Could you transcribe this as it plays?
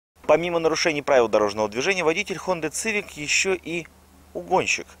Помимо нарушений правил дорожного движения, водитель Honda Civic еще и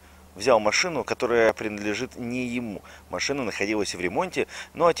угонщик. Взял машину, которая принадлежит не ему. Машина находилась в ремонте,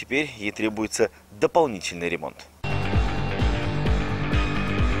 ну а теперь ей требуется дополнительный ремонт.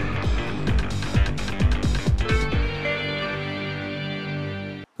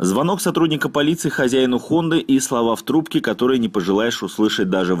 Звонок сотрудника полиции хозяину Хонды и слова в трубке, которые не пожелаешь услышать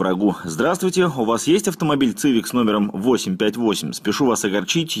даже врагу. «Здравствуйте, у вас есть автомобиль Civic с номером 858? Спешу вас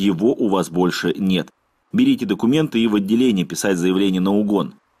огорчить, его у вас больше нет. Берите документы и в отделение писать заявление на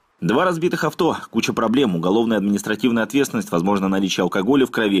угон». 2 разбитых авто, куча проблем, уголовная административная ответственность, возможно, наличие алкоголя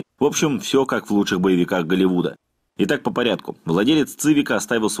в крови. В общем, все как в лучших боевиках Голливуда. Итак, по порядку. Владелец Цивика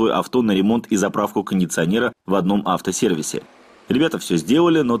оставил свой авто на ремонт и заправку кондиционера в одном автосервисе. Ребята все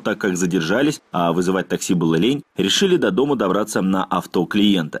сделали, но так как задержались, а вызывать такси было лень, решили до дома добраться на авто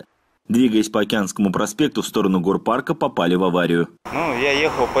клиента. Двигаясь по Океанскому проспекту в сторону горпарка, попали в аварию. Я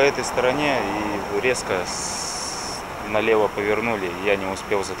ехал по этой стороне и резко налево повернули, я не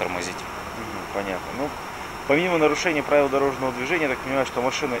успел затормозить. Понятно. Помимо нарушения правил дорожного движения, я так понимаю, что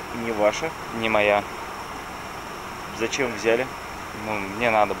машина не ваша? Не моя. Зачем взяли? Мне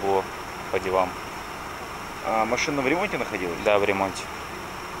надо было по делам. А машина в ремонте находилась? Да, в ремонте.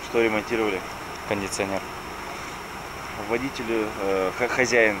 Что ремонтировали? Кондиционер. Водитель,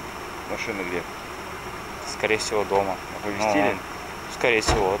 хозяин машины где? Скорее всего, дома. Оповестили? Скорее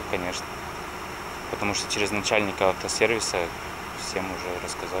всего, конечно. Потому что через начальника автосервиса всем уже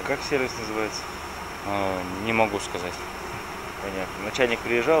рассказали. Как сервис называется? Не могу сказать. Понятно. Начальник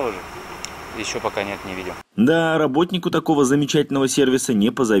приезжал уже? Еще пока нет, не видел. Да, работнику такого замечательного сервиса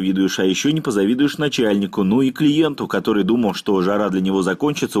не позавидуешь, а еще не позавидуешь начальнику, ну и клиенту, который думал, что жара для него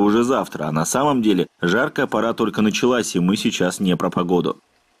закончится уже завтра, а на самом деле жаркая пора только началась, и мы сейчас не про погоду.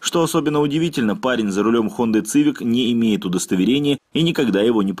 Что особенно удивительно, парень за рулем Honda Civic не имеет удостоверения и никогда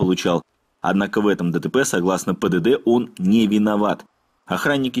его не получал. Однако в этом ДТП, согласно ПДД, он не виноват.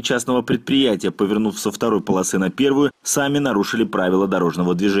 Охранники частного предприятия, повернув со второй полосы на первую, сами нарушили правила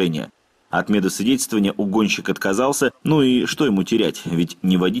дорожного движения. От медосвидетельствования угонщик отказался, ну и что ему терять, ведь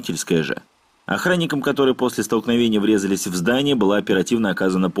не водительская же. Охранникам, которые после столкновения врезались в здание, была оперативно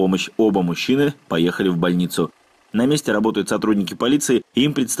оказана помощь. Оба мужчины поехали в больницу. На месте работают сотрудники полиции, и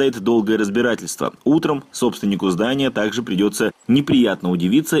им предстоит долгое разбирательство. Утром собственнику здания также придется неприятно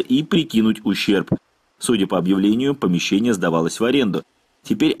удивиться и прикинуть ущерб. Судя по объявлению, помещение сдавалось в аренду.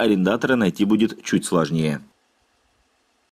 Теперь арендатора найти будет чуть сложнее.